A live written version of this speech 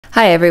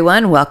Hi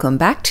everyone, welcome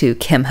back to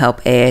Chem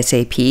Help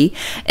ASAP.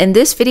 In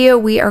this video,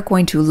 we are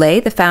going to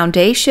lay the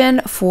foundation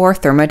for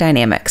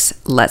thermodynamics.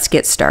 Let's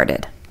get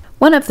started.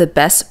 One of the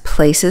best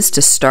places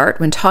to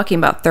start when talking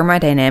about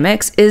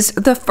thermodynamics is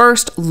the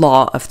first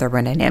law of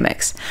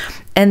thermodynamics.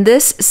 And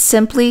this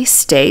simply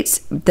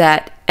states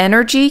that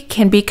energy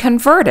can be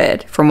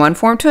converted from one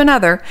form to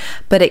another,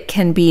 but it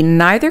can be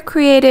neither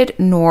created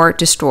nor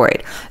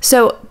destroyed.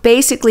 So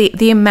basically,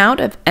 the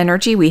amount of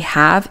energy we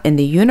have in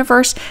the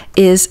universe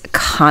is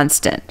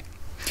constant.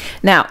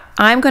 Now,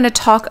 I'm going to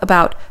talk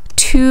about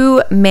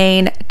two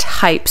main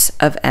types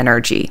of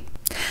energy.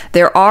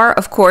 There are,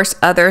 of course,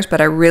 others,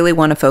 but I really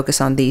want to focus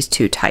on these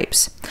two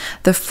types.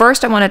 The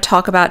first I want to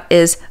talk about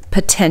is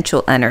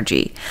potential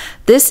energy.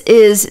 This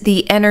is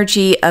the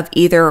energy of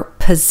either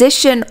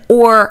position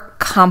or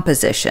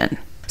composition.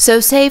 So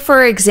say,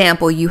 for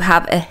example, you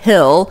have a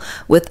hill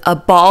with a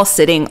ball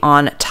sitting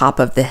on top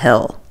of the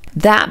hill.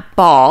 That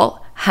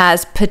ball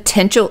has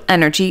potential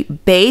energy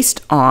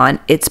based on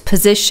its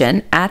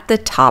position at the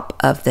top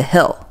of the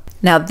hill.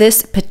 Now,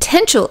 this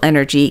potential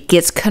energy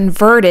gets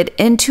converted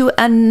into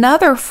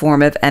another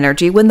form of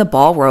energy when the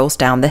ball rolls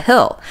down the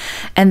hill,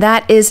 and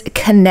that is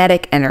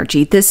kinetic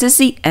energy. This is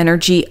the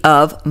energy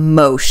of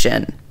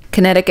motion.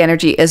 Kinetic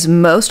energy is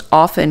most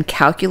often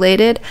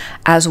calculated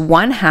as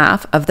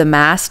 1/2 of the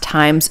mass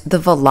times the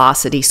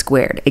velocity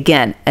squared.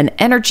 Again, an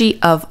energy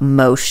of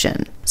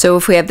motion. So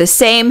if we have the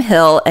same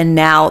hill and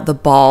now the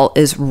ball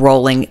is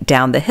rolling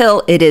down the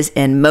hill, it is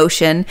in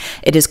motion.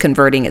 It is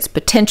converting its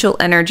potential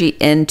energy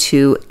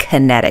into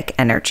kinetic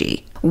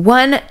energy.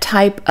 One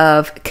type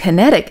of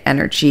kinetic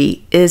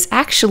energy is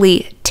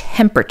actually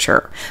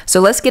temperature. So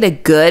let's get a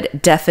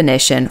good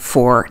definition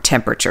for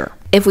temperature.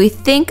 If we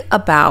think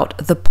about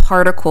the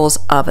particles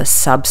of a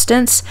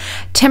substance,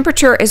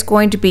 temperature is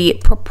going to be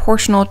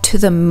proportional to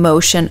the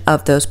motion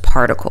of those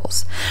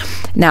particles.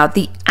 Now,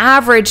 the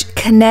average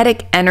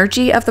kinetic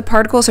energy of the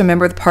particles,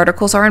 remember the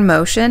particles are in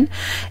motion,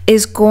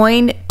 is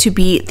going to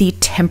be the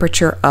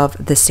temperature of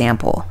the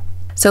sample.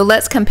 So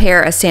let's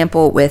compare a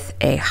sample with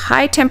a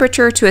high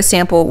temperature to a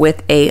sample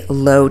with a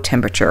low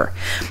temperature.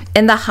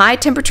 In the high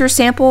temperature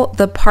sample,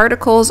 the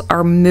particles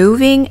are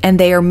moving and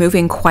they are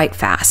moving quite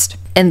fast.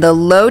 In the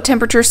low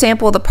temperature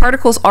sample, the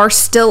particles are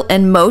still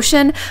in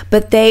motion,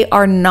 but they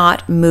are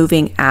not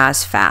moving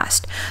as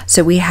fast.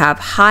 So we have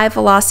high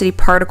velocity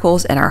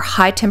particles in our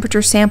high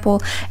temperature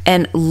sample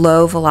and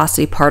low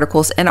velocity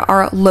particles in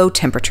our low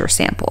temperature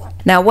sample.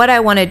 Now, what I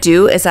want to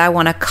do is I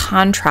want to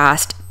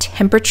contrast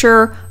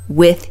temperature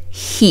with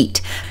heat.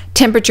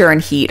 Temperature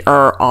and heat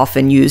are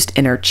often used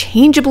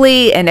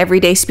interchangeably in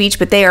everyday speech,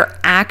 but they are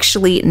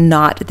actually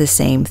not the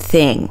same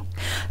thing.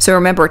 So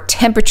remember,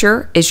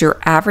 temperature is your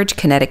average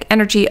kinetic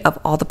energy of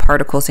all the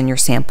particles in your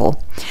sample.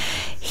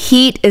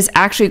 Heat is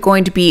actually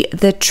going to be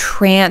the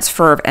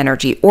transfer of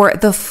energy or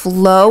the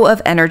flow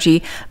of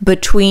energy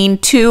between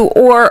two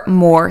or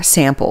more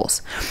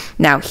samples.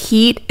 Now,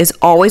 heat is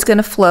always going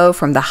to flow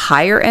from the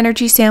higher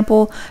energy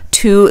sample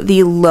to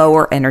the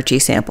lower energy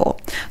sample.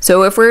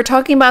 So if we're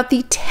talking about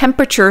the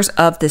temperatures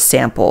of the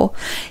sample,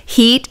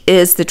 heat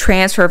is the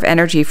transfer of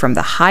energy from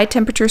the high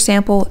temperature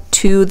sample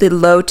to the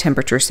low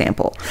temperature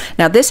sample.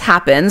 Now, this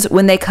happens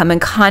when they come in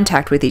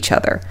contact with each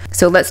other.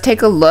 So let's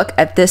take a look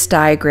at this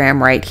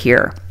diagram right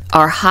here.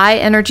 Our high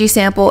energy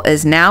sample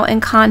is now in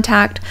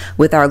contact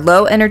with our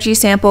low energy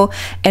sample,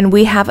 and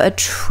we have a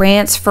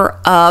transfer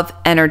of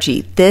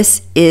energy.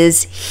 This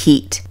is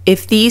heat.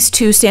 If these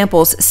two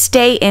samples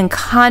stay in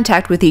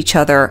contact with each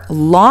other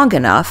long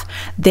enough,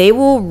 they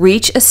will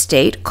reach a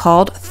state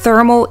called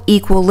thermal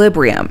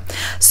equilibrium.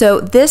 So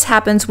this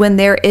happens when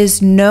there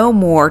is no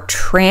more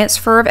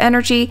transfer of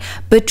energy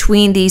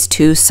between these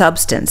two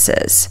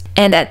substances.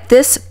 And at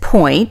this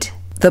point,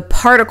 the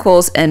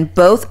particles in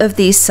both of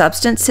these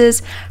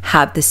substances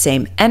have the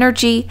same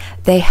energy,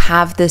 they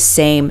have the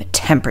same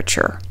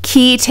temperature.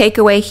 Key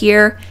takeaway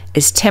here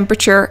is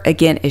temperature,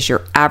 again, is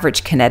your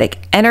average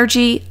kinetic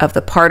energy of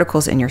the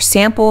particles in your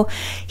sample.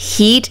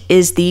 Heat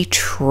is the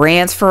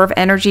transfer of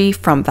energy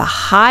from the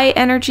high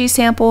energy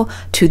sample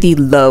to the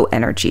low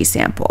energy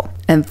sample.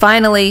 And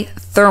finally,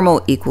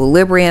 thermal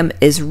equilibrium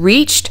is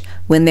reached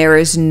when there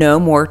is no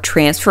more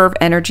transfer of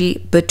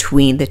energy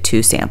between the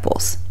two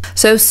samples.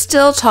 So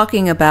still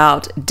talking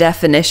about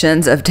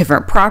definitions of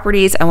different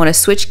properties, I want to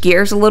switch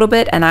gears a little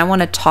bit and I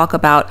want to talk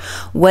about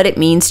what it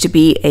means to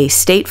be a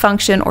state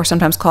function, or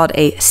sometimes called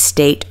a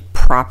state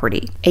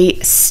property. A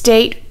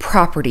state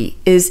property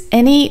is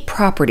any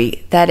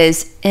property that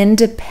is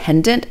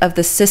independent of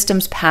the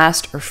system's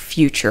past or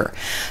future.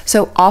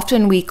 So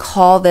often we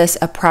call this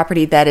a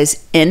property that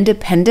is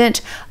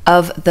independent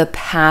of the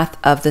path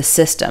of the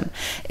system.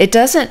 It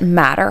doesn't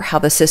matter how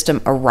the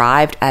system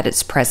arrived at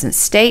its present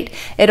state.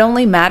 It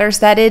only matters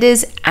that it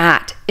is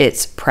at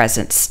its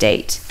present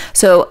state.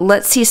 So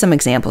let's see some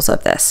examples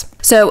of this.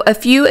 So a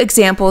few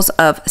examples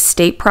of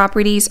state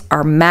properties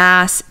are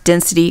mass,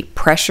 density,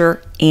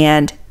 pressure,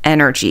 and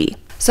energy.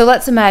 So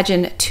let's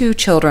imagine two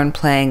children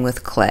playing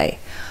with clay.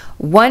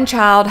 One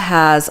child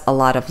has a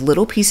lot of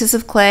little pieces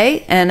of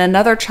clay and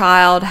another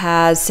child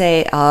has,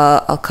 say,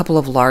 a couple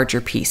of larger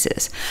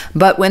pieces.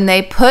 But when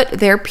they put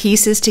their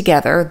pieces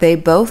together, they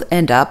both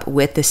end up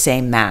with the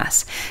same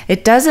mass.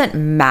 It doesn't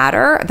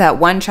matter that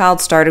one child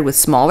started with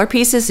smaller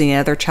pieces and the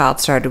other child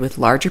started with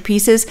larger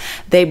pieces.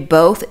 They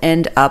both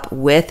end up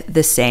with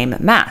the same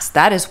mass.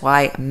 That is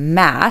why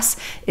mass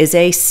is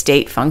a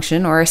state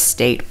function or a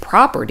state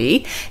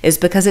property, is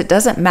because it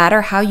doesn't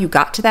matter how you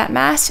got to that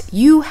mass,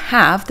 you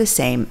have the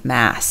same mass.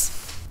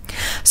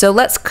 So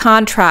let's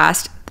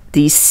contrast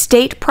these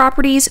state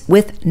properties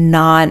with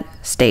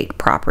non-state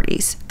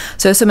properties.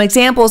 So some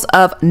examples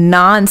of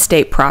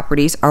non-state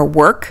properties are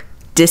work,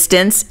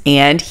 distance,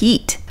 and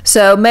heat.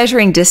 So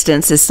measuring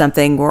distance is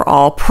something we're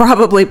all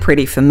probably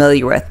pretty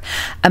familiar with.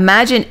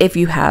 Imagine if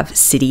you have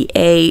city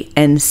A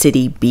and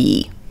city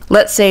B.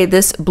 Let's say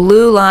this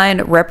blue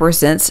line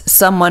represents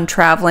someone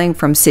traveling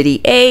from city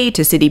A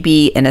to city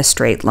B in a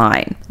straight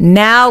line.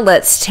 Now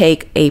let's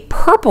take a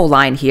purple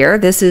line here.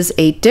 This is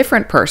a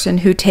different person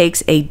who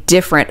takes a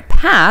different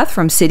path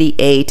from city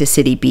A to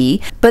city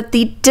B, but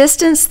the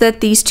distance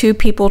that these two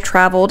people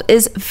traveled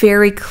is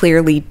very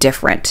clearly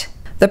different.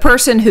 The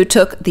person who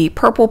took the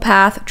purple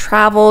path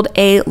traveled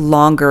a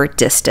longer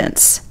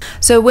distance.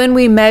 So when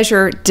we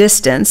measure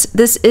distance,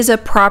 this is a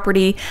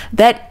property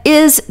that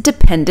is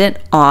dependent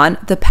on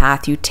the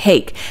path you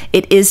take.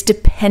 It is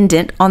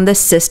dependent on the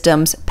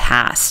system's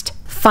past.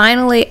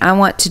 Finally, I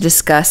want to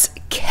discuss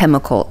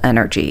chemical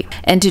energy.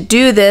 And to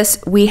do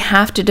this, we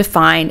have to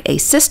define a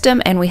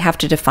system and we have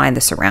to define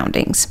the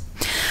surroundings.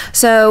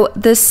 So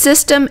the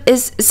system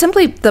is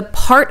simply the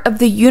part of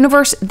the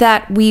universe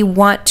that we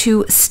want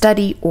to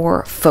study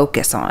or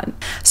focus on.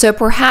 So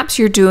perhaps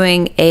you're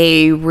doing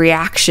a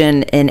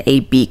reaction in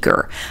a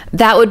beaker.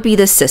 That would be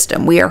the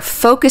system. We are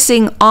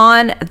focusing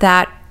on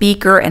that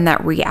beaker and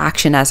that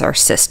reaction as our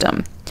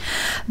system.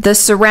 The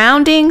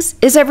surroundings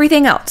is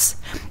everything else.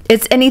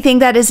 It's anything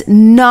that is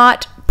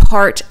not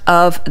part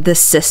of the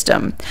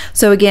system.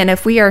 So again,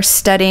 if we are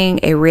studying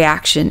a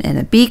reaction in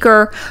a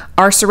beaker,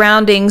 our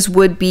surroundings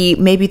would be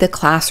maybe the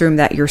classroom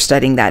that you're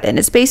studying that in.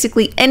 It's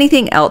basically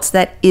anything else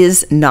that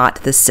is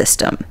not the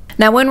system.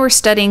 Now, when we're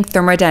studying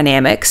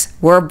thermodynamics,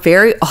 we're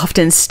very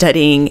often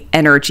studying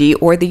energy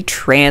or the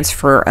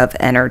transfer of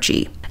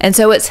energy. And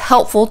so it's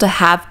helpful to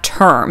have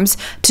terms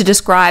to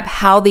describe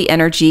how the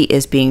energy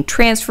is being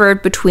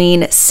transferred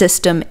between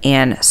system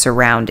and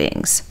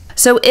surroundings.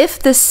 So if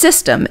the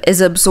system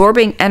is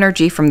absorbing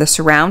energy from the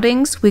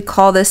surroundings, we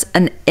call this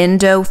an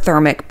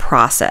endothermic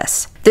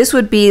process. This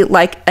would be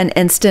like an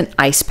instant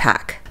ice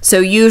pack. So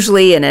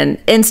usually in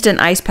an instant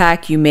ice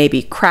pack, you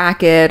maybe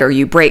crack it or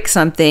you break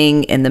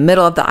something in the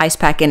middle of the ice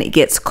pack and it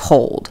gets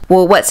cold.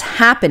 Well, what's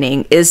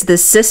happening is the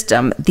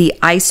system, the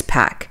ice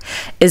pack,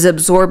 is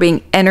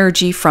absorbing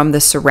energy from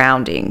the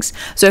surroundings.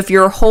 So if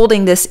you're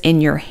holding this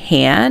in your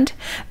hand,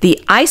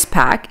 the ice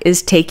pack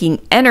is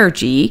taking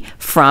energy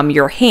from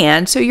your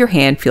hand, so your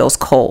hand feels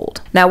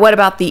cold. Now, what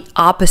about the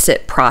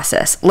opposite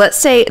process? Let's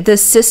say the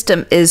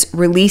system is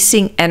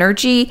releasing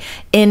energy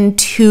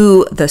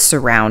into the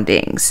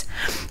surroundings.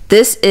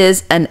 This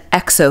is an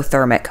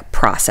exothermic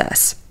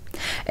process.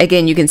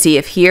 Again, you can see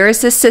if here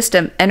is the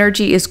system,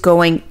 energy is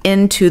going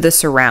into the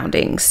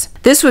surroundings.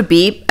 This would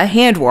be a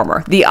hand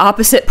warmer, the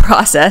opposite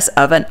process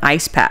of an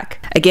ice pack.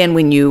 Again,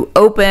 when you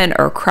open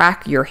or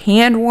crack your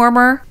hand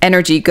warmer,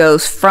 energy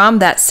goes from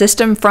that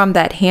system, from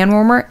that hand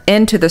warmer,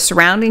 into the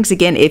surroundings.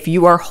 Again, if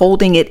you are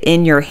holding it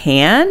in your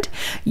hand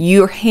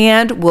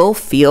will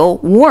feel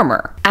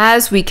warmer.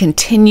 As we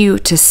continue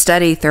to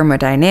study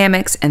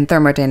thermodynamics and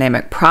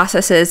thermodynamic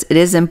processes, it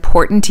is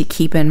important to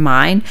keep in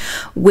mind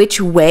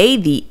which way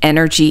the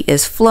energy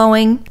is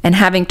flowing, and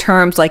having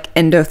terms like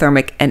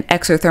endothermic and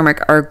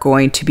exothermic are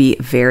going to be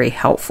very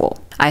helpful.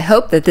 I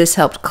hope that this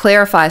helped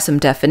clarify some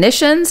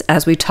definitions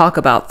as we talk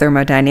about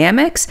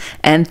thermodynamics,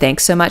 and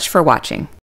thanks so much for watching.